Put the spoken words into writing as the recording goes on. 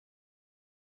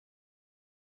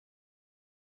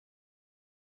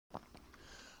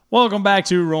Welcome back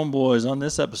to Rome Boys. On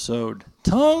this episode,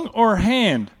 tongue or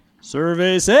hand?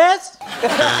 Survey says.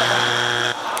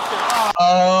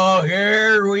 Oh,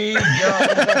 here we go.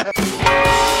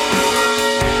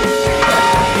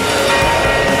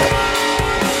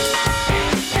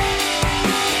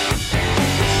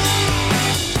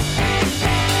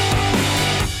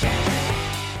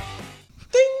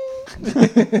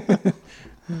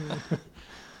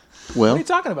 Well, What are you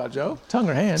talking about, Joe? Tongue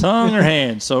or hand? Tongue or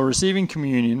hand? So receiving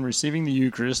communion, receiving the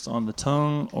Eucharist on the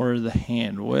tongue or the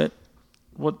hand.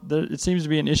 It seems to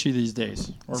be an issue these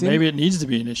days. Or maybe it needs to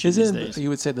be an issue these days. You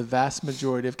would say the vast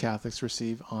majority of Catholics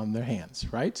receive on their hands,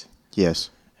 right? yes.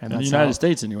 And In the United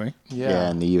States, anyway. Yeah,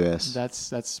 in the U.S.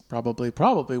 That's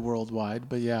probably worldwide,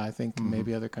 but yeah, I think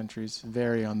maybe other countries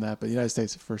vary on that, but the United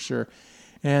States for sure.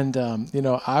 And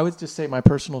I would just say my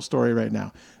personal story right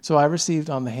now. So I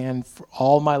received on the hand for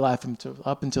all my life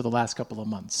up until the last couple of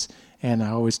months. And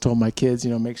I always told my kids,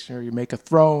 make sure you make a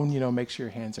throne, make sure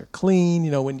your hands are clean,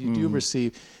 when you do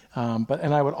receive.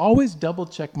 And I would always double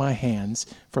check my hands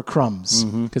for crumbs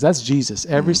because that's Jesus.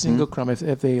 Every single crumb.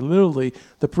 If they literally,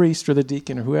 the priest or the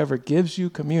deacon or whoever gives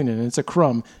you communion and it's a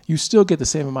crumb, you still get the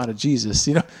same amount of Jesus,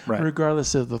 Right.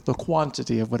 regardless of the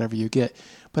quantity of whatever you get.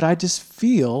 But I just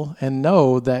feel and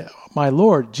know that my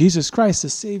Lord, Jesus Christ, the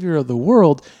Savior of the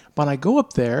world, when I go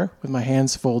up there with my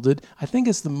hands folded, I think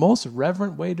it's the most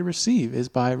reverent way to receive is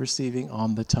by receiving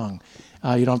on the tongue.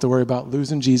 You don't have to worry about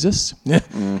losing Jesus,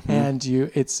 and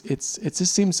it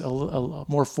just seems a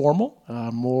more formal,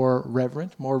 more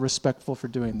reverent, more respectful for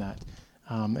doing that.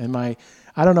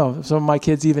 I don't know, some of my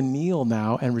kids even kneel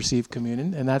now and receive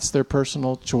communion, and that's their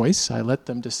personal choice. I let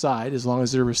them decide as long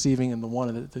as they're receiving in one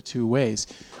of the two ways.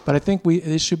 But I think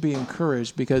this should be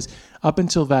encouraged because up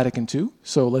until Vatican II,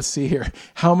 so let's see here,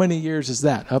 how many years is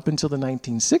that? Up until the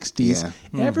 1960s,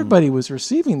 everybody was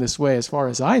receiving this way as far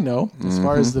as I know, as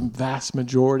far as the vast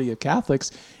majority of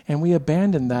Catholics, and we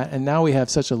abandoned that, and now we have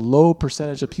such a low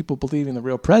percentage of people believing the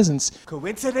real presence.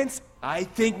 Coincidence? I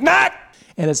think not.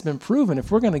 And it's been proven if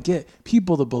we're going to get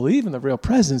people to believe in the real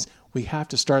presence, we have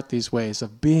to start these ways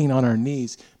of being on our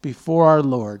knees before our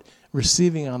Lord,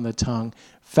 receiving on the tongue,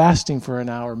 fasting for an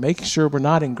hour, making sure we're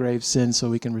not in grave sin so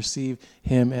we can receive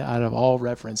him out of all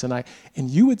reverence. And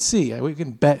you would see, we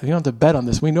can bet, you don't have to bet on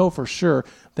this. We know for sure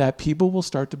that people will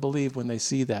start to believe when they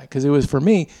see that. Because it was for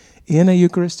me, in a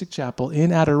Eucharistic chapel,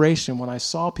 in adoration, when I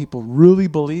saw people really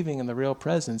believing in the real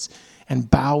presence and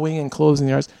bowing and closing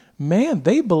their eyes, man,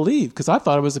 they believe, because I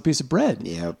thought it was a piece of bread.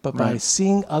 Yep. But by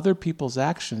seeing other people's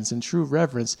actions in true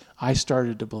reverence, I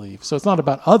started to believe. So it's not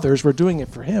about others. We're doing it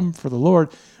for him, for the Lord,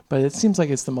 but it seems like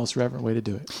it's the most reverent way to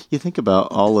do it. You think about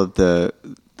all of the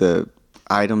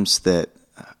items that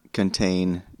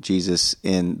contain Jesus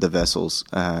in the vessels.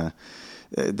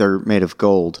 They're made of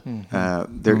gold.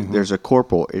 There's a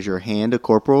corporal. Is your hand a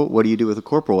corporal? What do you do with a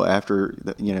corporal after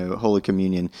Holy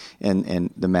Communion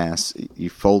and the Mass? You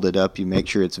fold it up. You make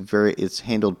sure it's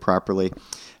handled properly.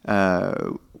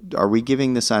 Are we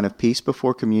giving the sign of peace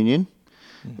before communion?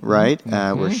 Right?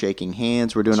 We're shaking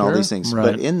hands. We're doing all these things.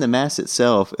 Right. But in the Mass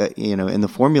itself, in the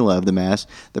formula of the Mass,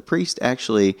 the priest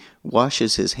actually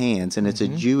washes his hands, and it's a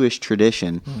Jewish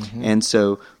tradition. And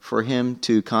so for him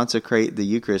to consecrate the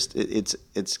Eucharist,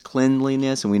 it's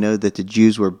cleanliness, and we know that the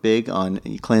Jews were big on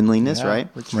cleanliness, right?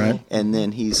 Right. And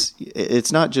then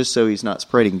it's not just so he's not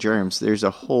spreading germs. There's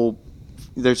a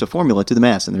formula to the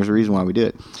Mass, and there's a reason why we do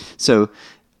it. So,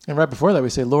 And right before that, we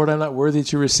say, Lord, I'm not worthy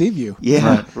to receive you.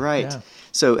 yeah, right. Yeah.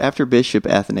 So after Bishop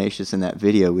Athanasius in that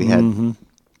video, we had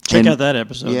Check out that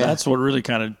episode. Yeah. That's what really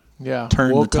kind of Yeah.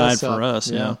 turned the Woke tide us for up. us.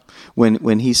 Yeah.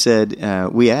 when he said,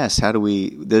 we asked,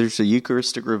 there's a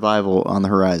Eucharistic revival on the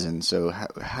horizon, so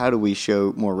how do we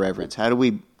show more reverence? How do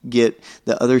we get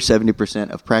the other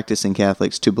 70% of practicing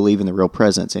Catholics to believe in the real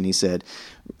presence? And he said,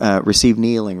 receive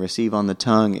kneeling, receive on the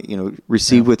tongue,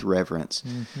 receive with reverence.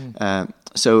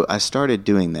 So I started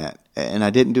doing that, and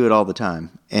I didn't do it all the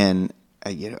time. And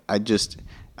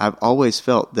I've always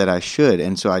felt that I should.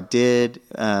 And so I did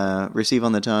receive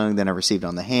on the tongue, then I received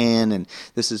on the hand, and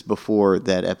this is before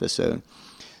that episode.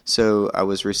 So I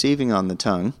was receiving on the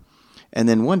tongue, and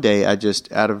then one day I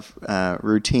just, out of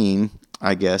routine,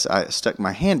 I guess, I stuck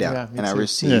my hand out, and I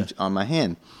received on my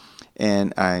hand.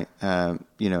 And I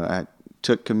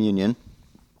took communion,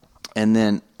 and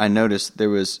then I noticed there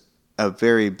was a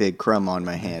very big crumb on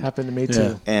my hand. Happened to me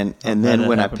too. And then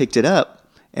when I picked it up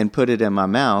and put it in my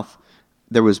mouth,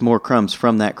 there was more crumbs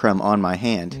from that crumb on my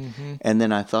hand. And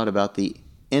then I thought about the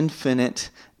infinite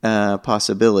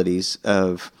possibilities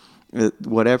of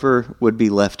whatever would be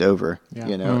left over,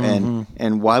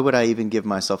 and why would I even give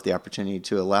myself the opportunity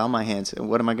to allow my hands? And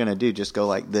what am I going to do? Just go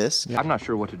like this? I'm not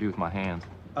sure what to do with my hands.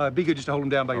 be good just to hold them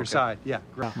down by your side. Yeah.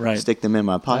 Right. Stick them in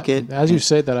my pocket. As you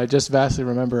say that, I just vastly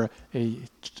remember it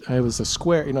was a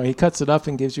square. He cuts it up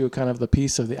and gives you a kind of the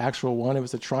piece of the actual one. It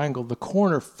was a triangle. The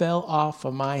corner fell off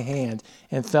of my hand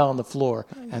and fell on the floor,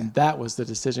 and that was the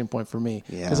decision point for me.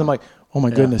 Because I'm like, oh my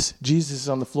goodness, Jesus is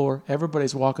on the floor.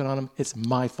 Everybody's walking on him. It's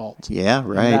my fault. Yeah,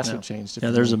 right. And that's what changed it.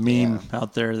 Yeah, there's a meme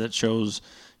out there that shows,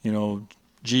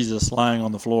 Jesus lying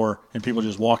on the floor and people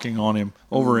just walking on him,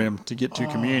 over him to get to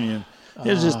communion.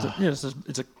 It's just,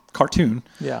 it's a cartoon.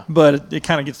 Yeah. But it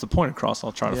kind of gets the point across.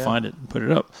 I'll try to find it and put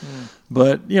it up.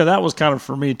 But that was kind of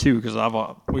for me too, because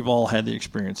we've all had the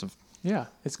experience of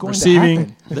it's going receiving.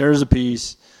 to happen. There's a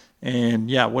piece,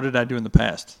 and what did I do in the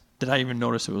past? Did I even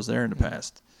notice it was there in the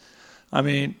past? I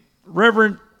mean,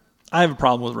 reverend. I have a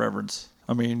problem with reverence.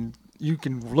 I mean, you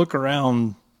can look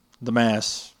around the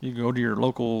mass. You go to your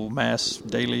local mass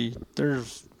daily.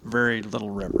 There's very little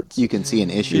reverence. You can see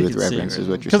an issue with reverence, is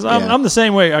what you're saying. Because I'm the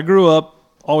same way. I grew up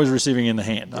always receiving in the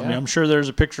hand. I mean, I'm sure there's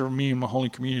a picture of me in my Holy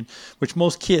Communion, which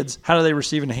most kids, how do they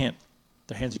receive in the hand?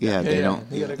 Their hands are down. they don't.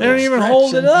 They don't even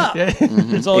hold it up.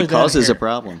 It's always It causes down a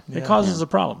problem. here. It causes a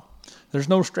problem. There's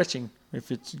no stretching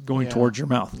if it's going towards your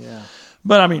mouth. Yeah.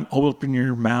 But I mean, open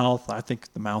your mouth. I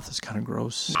think the mouth is kind of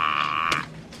gross.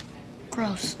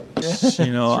 Gross.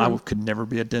 I could never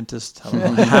be a dentist. I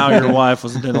don't know how your wife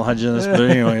was a dental hygienist, but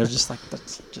anyway, it was just like,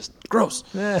 that's just gross.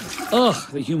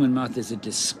 Ugh, the human mouth is a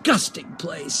disgusting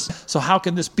place. So how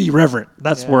can this be reverent?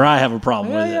 That's where I have a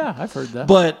problem with it. Yeah, I've heard that.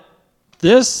 But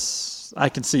this, I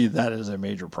can see that as a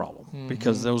major problem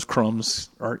because those crumbs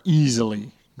are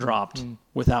easily dropped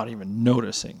without even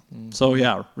noticing.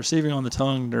 So receiving on the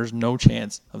tongue, there's no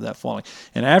chance of that falling.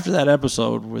 And after that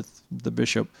episode with the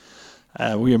bishop,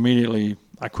 I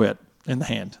quit in the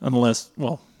hand. Unless,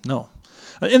 no.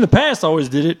 In the past, I always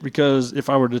did it because if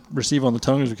I were to receive on the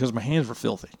tongue, it was because my hands were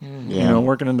filthy.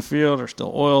 Working in the field, there's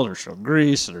still oil, there's still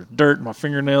grease, there's dirt in my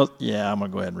fingernails. Yeah, I'm going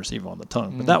to go ahead and receive on the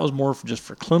tongue. But that was more just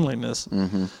for cleanliness,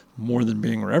 more than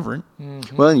being reverent.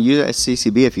 Well, in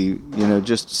USCCB, if you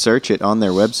just search it on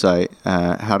their website,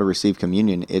 how to receive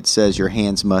communion, it says your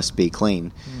hands must be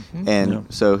clean.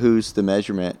 And so who's the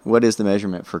measurement? What is the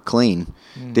measurement for clean?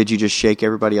 Did you just shake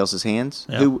everybody else's hands?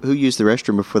 Yeah. Who used the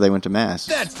restroom before they went to Mass?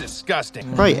 That's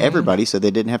disgusting. Probably everybody, so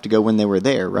they didn't have to go when they were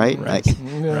there, right? Right.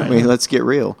 I mean, let's get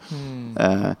real.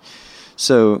 But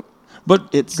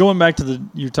it's going back to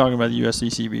you're talking about the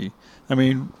USCCB. I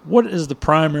mean, what is the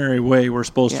primary way we're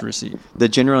supposed to receive? The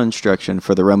general instruction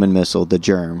for the Roman Missal, the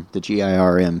GIRM, the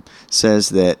GIRM, says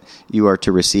that you are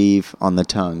to receive on the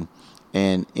tongue,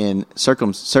 and in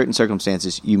certain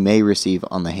circumstances, you may receive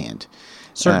on the hand.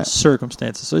 Certain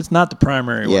circumstances. So it's not the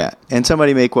primary way. Yeah, and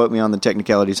somebody may quote me on the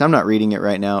technicalities. I'm not reading it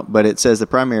right now, but it says the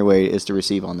primary way is to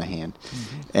receive on the hand.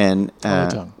 And on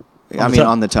the tongue.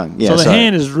 On the tongue. Yeah, so the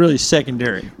hand is really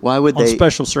secondary. Why would on they?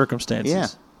 Special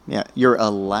circumstances. Yeah. You're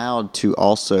allowed to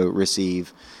also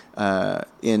receive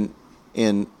in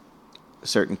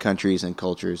certain countries and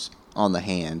cultures on the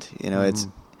hand.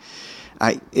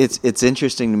 It's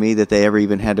interesting to me that they ever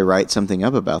even had to write something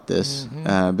up about this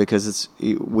because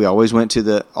we always went to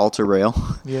the altar rail.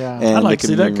 Yeah, and I'd like the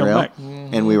to see that communion come rail, back.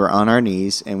 and we were on our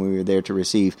knees and we were there to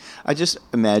receive. I just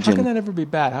imagine. How can that ever be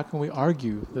bad? How can we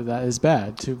argue that is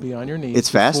bad to be on your knees? It's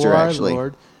faster, before our actually.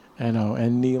 Lord,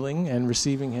 and kneeling and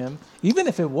receiving Him, even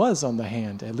if it was on the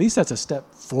hand. At least that's a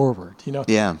step forward.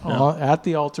 Yeah. At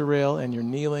the altar rail and you're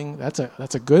kneeling. That's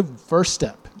a good first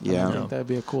step. Yeah. I think that'd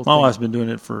be a cool My thing. wife's been doing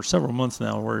it for several months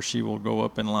now, where she will go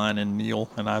up in line and kneel.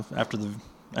 And after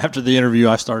the interview,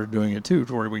 I started doing it too,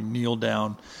 to where we kneel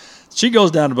down. She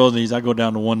goes down to both knees. I go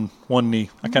down to one knee.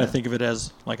 I kind of think of it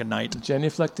as like a knight.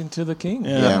 Genuflecting to the King.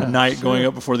 A knight going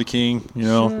up before the king.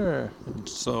 Sure.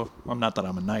 So I'm not that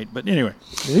I'm a knight, but anyway.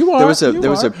 You are. There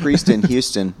was a priest in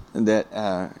Houston that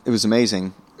it was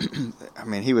amazing. I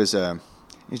mean, he's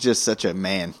just such a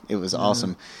man. It was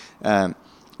awesome.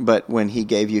 But when he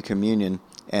gave you communion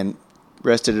and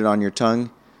rested it on your tongue,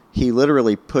 he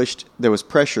literally pushed. There was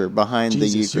pressure behind the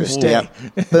Eucharist. stay.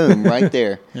 Boom, right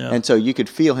there. Yeah. And so you could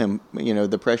feel him.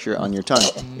 The pressure on your tongue.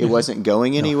 It wasn't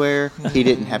going anywhere. He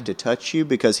didn't have to touch you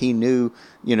because he knew.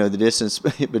 The distance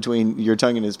between your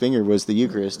tongue and his finger was the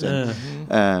Eucharist.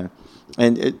 And,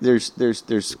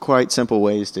 there's quite simple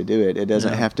ways to do it. It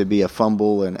doesn't have to be a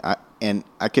fumble. And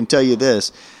I can tell you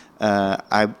this: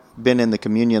 I've been in the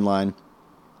communion line,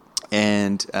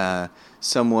 and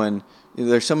someone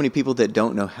there's so many people that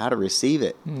don't know how to receive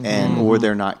it, and or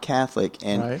they're not Catholic,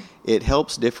 and it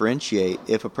helps differentiate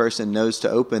if a person knows to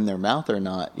open their mouth or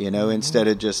not. Instead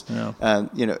of just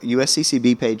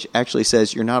USCCB page actually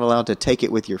says you're not allowed to take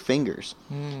it with your fingers.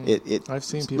 I've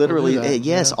seen people literally do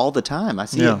that. all the time. I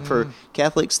see it for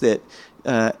Catholics that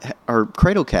are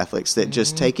cradle Catholics that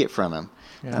just take it from them.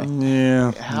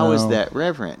 How is that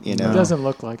reverent? It doesn't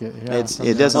look like it. Yeah,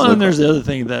 it doesn't. Well, look and there's like the other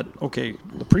thing that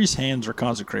the priest's hands are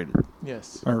consecrated.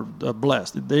 Yes. Or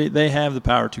blessed. They have the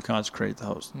power to consecrate the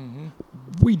host.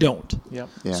 We don't. Yep.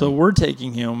 Yeah. So we're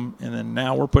taking him, and then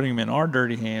now we're putting him in our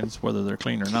dirty hands, whether they're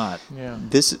clean or not. Yeah.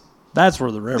 That's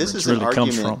where the reverence This is really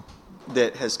comes from.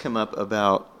 That has come up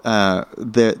about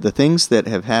the things that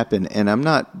have happened, and I'm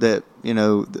not that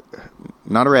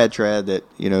not a rad trad that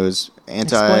is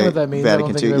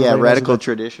anti-Vatican II. Yeah, radical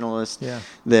traditionalist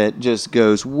that just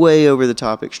goes way over the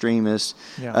top extremist.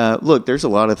 Yeah. Look, there's a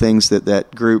lot of things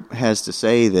that group has to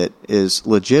say that is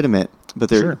legitimate,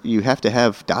 but you have to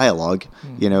have dialogue,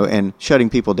 and shutting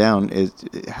people down is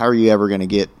how are you ever going to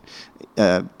get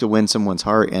to win someone's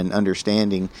heart and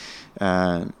understanding.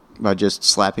 By just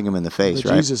slapping them in the face, the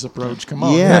right? Jesus approach. Come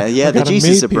on. Yeah, the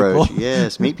Jesus approach. People.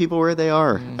 Yes, meet people where they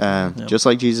are, just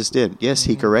like Jesus did. Yes,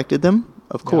 he corrected them,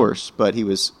 of course, but he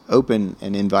was open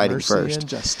and inviting Mercy first. and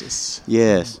justice.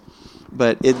 Yes,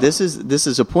 but this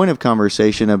is a point of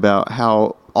conversation about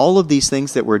how all of these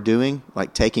things that we're doing,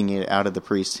 like taking it out of the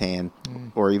priest's hand,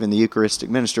 or even the Eucharistic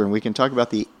minister, and we can talk about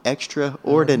the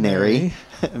extraordinary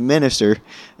minister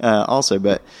also,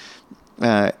 but.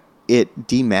 It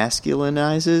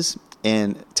demasculinizes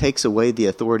and takes away the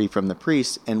authority from the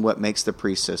priest and what makes the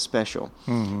priest so special.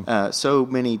 So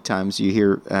many times you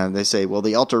hear they say, well,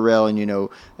 the altar rail, and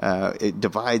it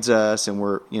divides us, and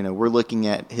we're looking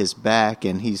at his back,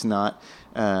 and he's not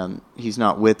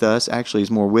with us. Actually,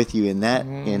 he's more with you in that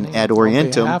in ad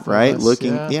orientem, right?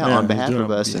 Looking on behalf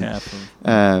of us.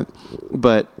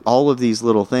 But all of these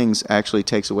little things actually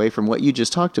takes away from what you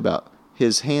just talked about.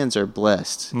 His hands are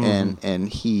blessed, and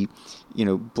he,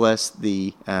 blessed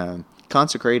the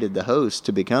consecrated the host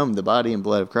to become the body and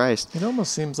blood of Christ. It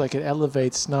almost seems like it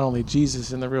elevates not only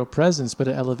Jesus in the real presence, but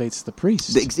it elevates the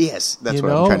priest. Yes, that's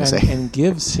what I'm trying to say. And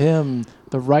gives him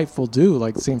the rightful due,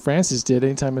 like St. Francis did.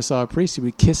 Anytime I saw a priest, he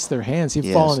would kiss their hands.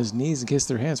 He'd fall on his knees and kiss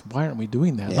their hands. Why aren't we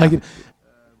doing that? Yeah.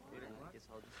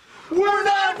 We're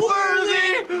not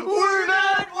worthy! We're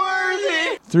not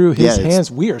worthy! Through his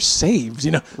hands, we are saved.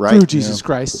 Right. Through Jesus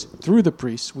Christ, through the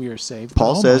priest, we are saved.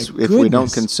 Paul says if we don't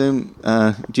consume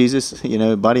Jesus,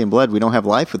 body and blood, we don't have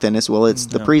life within us. Well, it's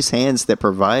the priest's hands that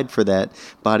provide for that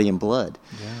body and blood.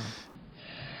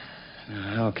 Yeah.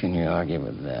 How can you argue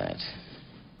with that?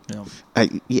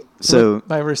 So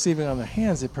by receiving on the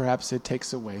hands, it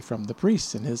takes away from the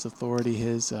priest and his authority,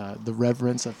 his the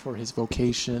reverence for his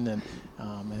vocation and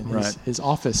his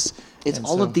office. It's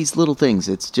all of these little things.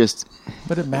 It's just,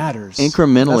 but it matters.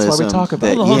 Incrementalism. That's why we talk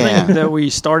about the whole thing that we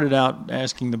started out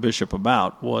asking the bishop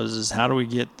about was how do we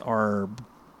get our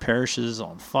parishes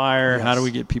on fire? Yes. How do we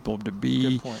get people to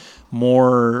be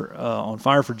more on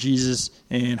fire for Jesus?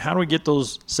 And how do we get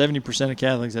those 70% of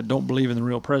Catholics that don't believe in the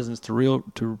real presence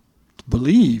to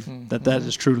believe that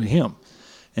is truly him?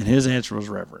 And his answer was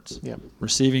reverence. Yep.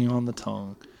 Receiving on the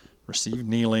tongue, receive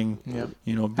kneeling,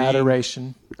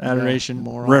 adoration,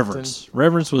 more reverence. Often.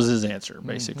 Reverence was his answer,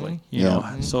 basically.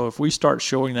 So if we start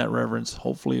showing that reverence,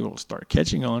 hopefully it will start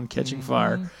catching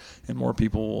fire, and more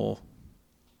people will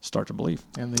start to believe.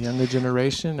 And the younger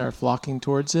generation are flocking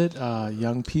towards it.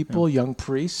 Young people, young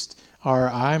priests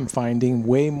I'm finding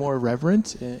way more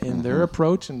reverent in their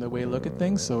approach and the way they look at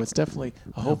things. So it's definitely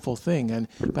a hopeful thing.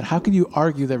 But how can you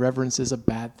argue that reverence is a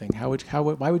bad thing?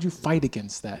 Why would you fight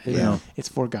against that? It's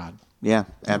for God. Yeah,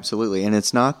 absolutely. And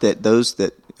it's not that those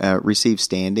that receive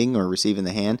standing or receive in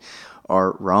the hand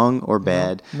are wrong or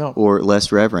bad or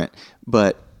less reverent.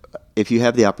 But if you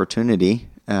have the opportunity,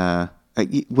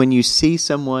 when you see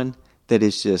someone that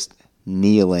is just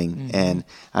kneeling, and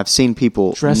I've seen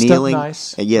people dressed kneeling, up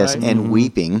nice, and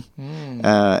weeping,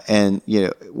 and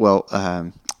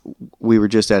we were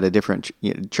just at a different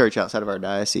church outside of our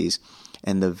diocese,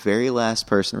 and the very last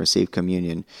person to receive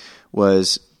communion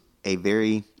was a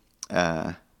very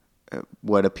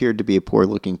what appeared to be a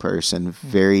poor-looking person,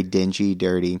 very dingy,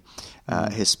 dirty,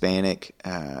 Hispanic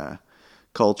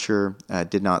culture,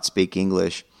 did not speak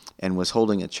English, and was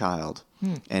holding a child,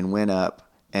 and went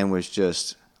up and was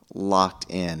just locked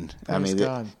in. Praise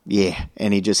God.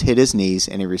 And he just hit his knees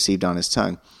and he received on his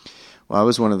tongue. Well, I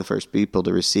was one of the first people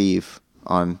to receive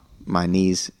on my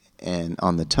knees and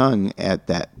on the tongue at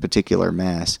that particular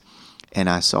mass, and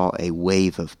I saw a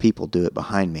wave of people do it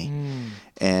behind me.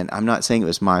 and I'm not saying it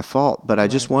was my fault, but I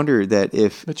just wonder that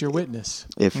if But your witness.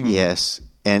 yes,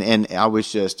 and I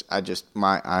was just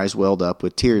my eyes welled up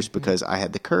with tears because I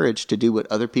had the courage to do what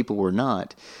other people were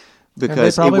not.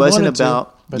 Because it probably wasn't wanted to,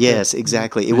 about but yes,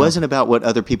 exactly. It wasn't about what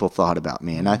other people thought about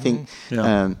me, and I think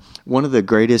one of the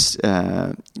greatest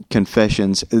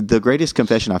confessions, the greatest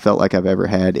confession I felt like I've ever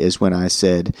had, is when I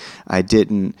said I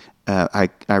didn't. I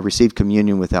received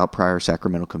communion without prior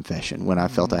sacramental confession when I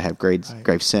felt I had grave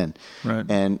sin, Right.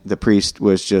 and the priest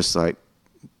was just like,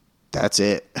 "That's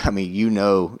it." I mean,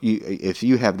 if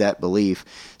you have that belief.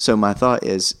 So my thought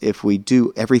is, if we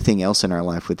do everything else in our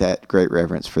life with that great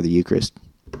reverence for the Eucharist,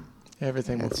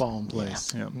 Everything will fall in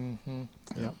place. Yeah.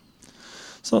 Yep.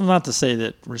 So not to say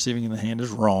that receiving in the hand is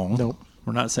wrong. Nope.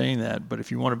 We're not saying that. But if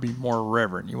you want to be more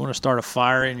reverent, you want to start a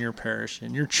fire in your parish,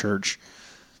 in your church,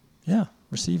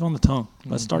 receive on the tongue.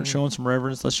 Let's start showing some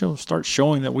reverence. Let's start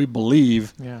showing that we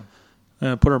believe. Yeah.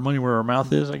 Put our money where our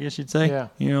mouth is, I guess you'd say.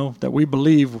 Yeah. That we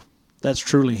believe that's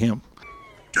truly Him.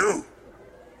 Do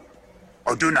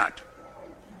or do not.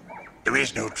 There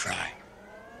is no try.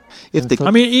 if the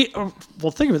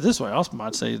Think of it this way. I also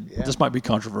might say this might be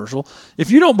controversial.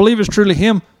 If you don't believe it's truly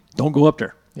Him, don't go up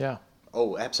there. Yeah.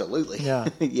 oh, absolutely, Yeah.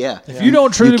 yeah. If you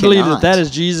don't truly believe cannot. that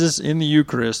is Jesus in the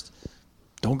Eucharist,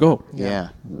 don't go. Yeah.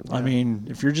 I mean,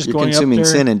 if you're just You're going consuming up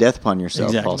there, sin and death upon yourself,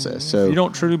 Exactly. Paul says. if So you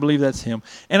don't truly believe that's Him,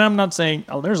 and I'm not saying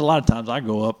there's a lot of times I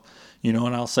go up, and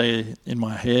I'll say in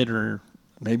my head or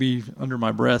maybe under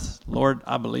my breath, Lord,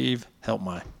 I believe, help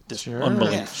my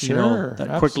unbelief. Yeah, sure.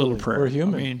 That quick little Absolutely. prayer. We're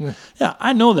human. I mean,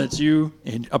 I know that's you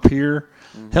and up here.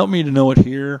 Help me to know it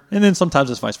here, and then sometimes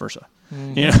it's vice versa.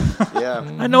 yeah,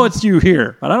 I know it's you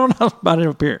here, but I don't know about it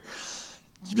up here.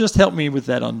 Just help me with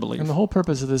that unbelief. And the whole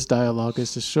purpose of this dialogue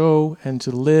is to show and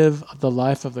to live the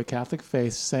life of the Catholic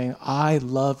faith, saying, I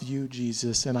love you,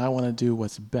 Jesus, and I want to do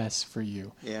what's best for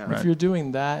you. Yeah. If Right. you're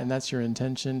doing that and that's your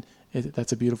intention,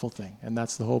 that's a beautiful thing. And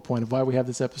that's the whole point of why we have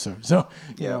this episode. So,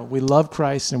 we love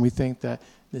Christ and we think that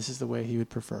this is the way He would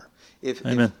prefer.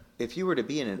 Amen. If you were to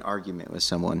be in an argument with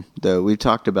someone, though, we've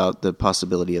talked about the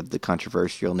possibility of the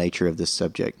controversial nature of this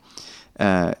subject.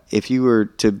 If you were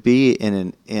to be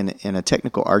in a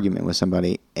technical argument with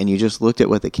somebody and you just looked at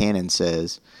what the canon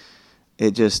says,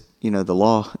 it just the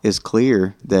law is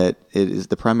clear that it is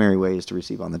the primary way is to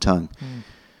receive on the tongue.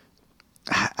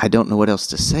 I don't know what else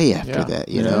to say after that.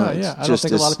 It's I don't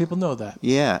think a lot of people know that.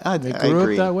 Yeah, I They agree.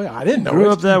 grew up that way. I didn't know Grew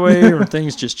it. up that way, or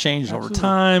things just changed over Absolutely.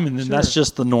 time, and then that's Sure.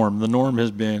 just the norm. The norm has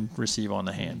been receive on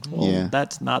the hand. Well, Yeah.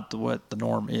 that's not what the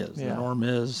norm is. Yeah. The norm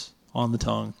is on the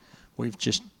tongue. We've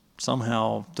just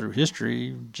somehow through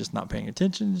history, just not paying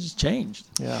attention, it's just changed.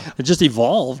 Yeah. It just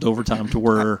evolved over time to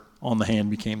where on the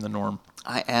hand became the norm.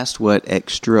 I asked what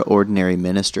extraordinary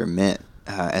minister meant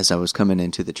as I was coming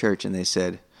into the church, and they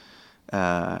said,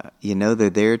 they're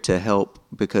there to help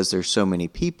because there's so many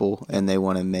people, and they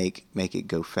want to make it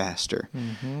go faster.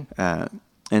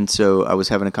 And so I was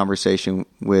having a conversation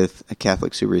with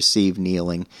Catholics who receive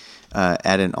kneeling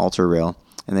at an altar rail,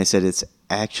 and they said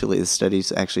the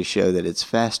studies actually show that it's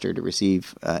faster to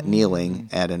receive kneeling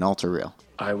at an altar rail.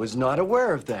 I was not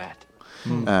aware of that.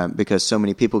 Because so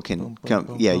many people can come.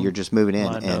 boom, Yeah, boom. you're just moving in,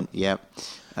 Lined and up. yep.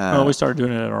 Well, we started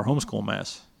doing it at our homeschool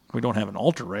mass. We don't have an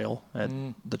altar rail at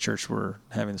the church we're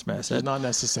having this mass It's at. not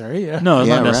necessary. Yeah. No, it's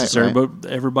Yeah, not right, necessary, right. but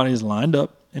everybody's lined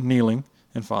up and kneeling,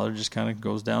 and Father just kind of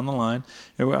goes down the line.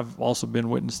 And I've also been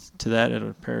witness to that at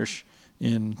a parish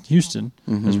in Houston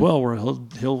as well, where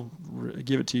he'll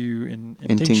give it to you in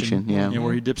tinction, yeah. and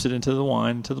where he dips it into the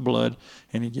wine, into the blood,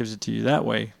 and he gives it to you that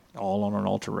way, all on an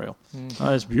altar rail.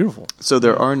 It's beautiful, So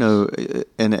there are no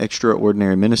an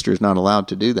extraordinary minister is not allowed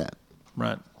to do that.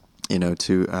 right?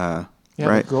 Yeah,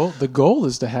 Right. the goal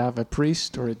is to have a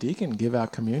priest or a deacon give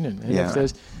out communion. And Yeah. if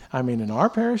there's, in our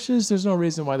parishes, there's no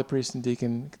reason why the priest and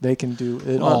deacon, they can do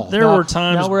it Well, all. there were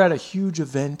times- Now we're at a huge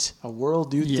event, a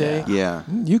World Youth Day. Yeah.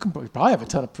 You can probably have a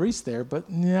ton of priests there, but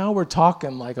now we're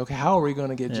talking like, okay, how are we going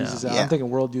to get Jesus out? Yeah. I'm thinking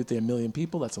World Youth Day, 1 million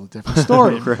people. That's a different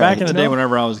story. Back in the You day, know?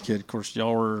 whenever I was a kid, of course,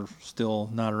 y'all were still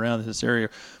not around in this area.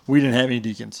 We didn't have any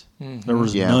deacons. There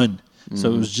was Yeah. none.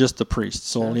 So it was just the priest.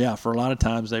 So, for a lot of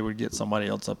times they would get somebody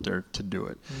else up there to do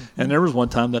it. And there was one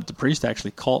time that the priest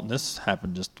actually called, and this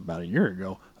happened just about a year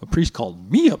ago, a priest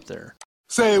called me up there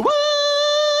Say what?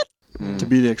 to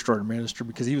be the extraordinary minister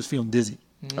because he was feeling dizzy.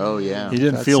 Oh yeah. He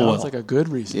didn't That feel sounds well. like a good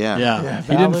reason. Yeah. Yeah, he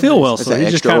valid didn't feel well, It's so an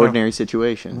he just kind of extraordinary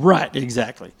situation. right,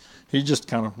 exactly. He just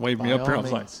kind of waved me By up there. I all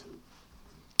was like, means.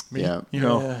 me? Yeah.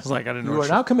 I was like, I didn't know. You what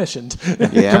are now commissioned.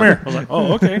 Yeah. Come here. I was like,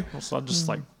 oh, okay. So I just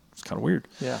like, it's kind of weird.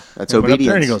 Yeah. That's And I went up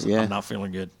there and obedience. he goes, yeah. I'm not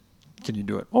feeling good. Can you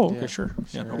do it? Oh, okay, Yeah. sure.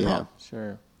 Yeah, no Yeah. problem.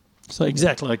 Sure. So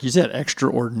exactly like you said,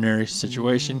 extraordinary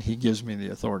situation. He gives me the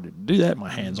authority to do that. My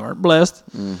hands aren't blessed.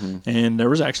 And there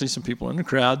was actually some people in the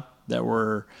crowd that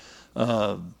were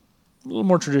a little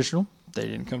more traditional. They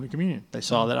didn't come to communion. They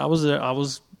saw that I was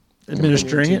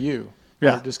administering Communion it. to you.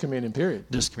 Yeah. Or just communion, period.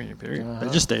 Just communion period. They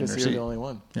just stayed in their Because you're seat. the only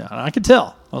one. Yeah, and I could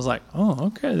tell. I was like, oh,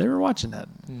 okay, they were watching that,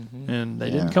 and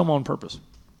they didn't come on purpose.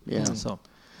 Yeah. So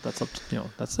that's up to,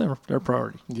 that's their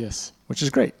priority, Yes. which is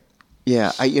great.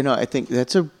 Yeah, I think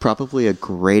that's probably a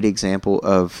great example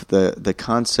of the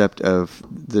concept of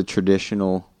the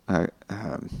traditional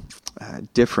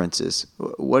differences.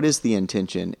 What is the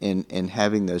intention in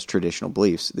having those traditional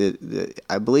beliefs?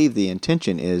 I believe the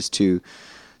intention is to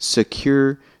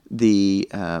secure the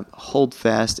hold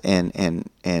fast and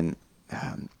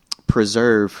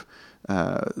preserve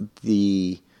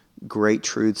the great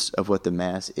truths of what the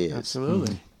Mass is.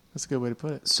 Absolutely. That's a good way to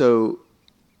put it. So,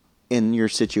 in your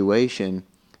situation,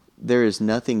 there is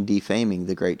nothing defaming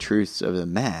the great truths of the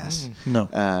Mass. No.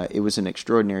 It was an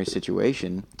extraordinary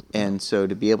situation. And so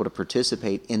to be able to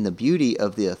participate in the beauty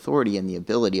of the authority and the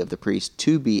ability of the priest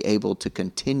to be able to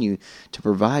continue to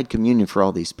provide communion for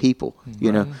all these people.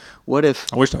 You know, what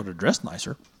if... I wish I would have dressed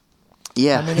nicer.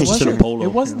 Yeah. I mean, He should have polo,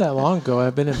 it wasn't you know. that long ago.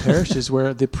 I've been in parishes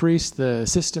where the priest, the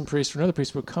assistant priest, or another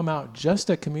priest would come out just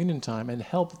at communion time and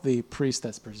help the priest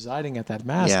that's presiding at that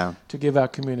Mass Yeah. to give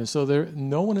out communion. So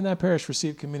no one in that parish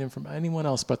received communion from anyone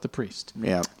else but the priest.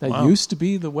 Yeah. That Wow. used to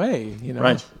be the way, you know.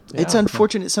 Right. It's Yeah.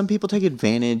 unfortunate. Some people take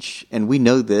advantage, and we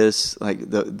know this, like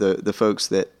the folks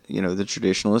that, you know, the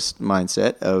traditionalist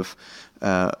mindset of,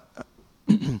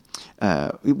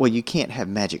 well, you can't have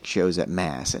magic shows at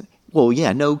Mass. And, well,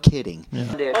 yeah, no kidding.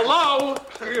 Hello?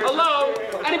 Hello?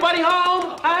 Anybody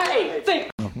home? Hey,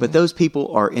 think. But those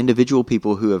people are individual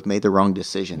people who have made the wrong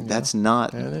decision. That's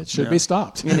not... And it should be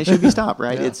stopped. And it should be stopped,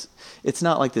 right? Yeah. It's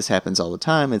not like this happens all the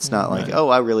time. It's not like, oh,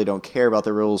 I really don't care about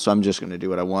the rules, so I'm just going to do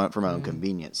what I want for my own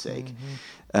convenience sake.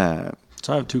 So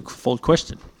I have a twofold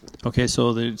question. Okay,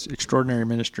 so the extraordinary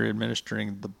ministry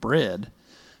administering the bread,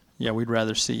 yeah, we'd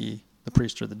rather see the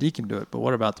priest or the deacon do it, but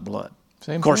what about the blood?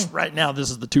 Same Of course, thing. right now, this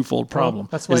is the twofold problem,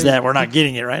 that's why is you- that we're not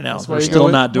getting it right now. That's why We're you still go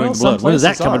with- not doing well, some blood. When is that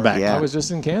places coming are. back? Yeah. I was just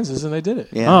in Kansas and they did it.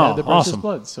 Yeah. They had the Oh, precious awesome.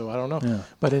 blood, so I don't know. Yeah.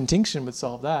 But intinction would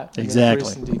solve that. And Exactly.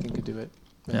 The priest and deacon could do it.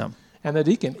 Yeah. And the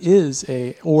deacon is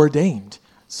ordained.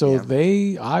 So Yeah.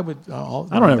 I don't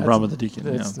have a problem with the deacon,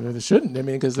 They shouldn't. I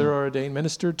mean, because they're ordained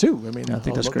minister too. I mean, I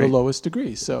think that's the great. lowest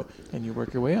degree. So, and you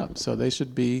work your way up. So they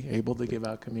should be able to give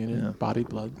out communion, body,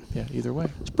 blood. Yeah, either way.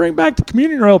 Let's bring back the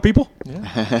communion oil, people.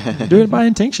 Yeah. Do it by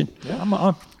intinction.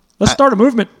 Let's start a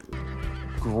movement.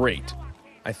 Great.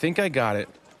 I think I got it,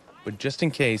 but just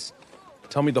in case,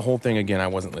 tell me the whole thing again. I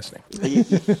wasn't listening.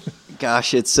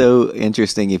 Gosh, it's so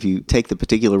interesting if you take the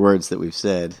particular words that we've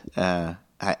said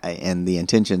and the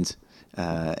intentions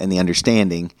and the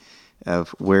understanding of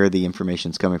where the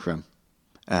information's coming from.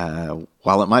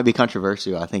 While it might be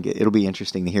controversial, I think it'll be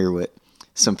interesting to hear what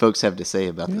some folks have to say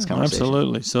about this conversation.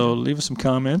 Absolutely. So leave us some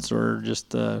comments or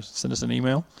just send us an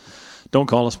email. Don't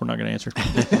call us. We're not going to answer.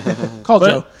 Call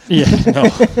Joe. Yeah, no.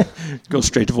 Go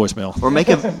straight to voicemail. Or make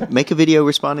a video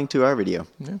responding to our video.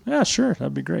 Yeah, sure.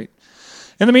 That'd be great.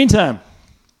 In the meantime,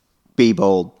 Be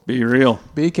bold. be real.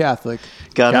 Be Catholic.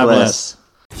 God bless.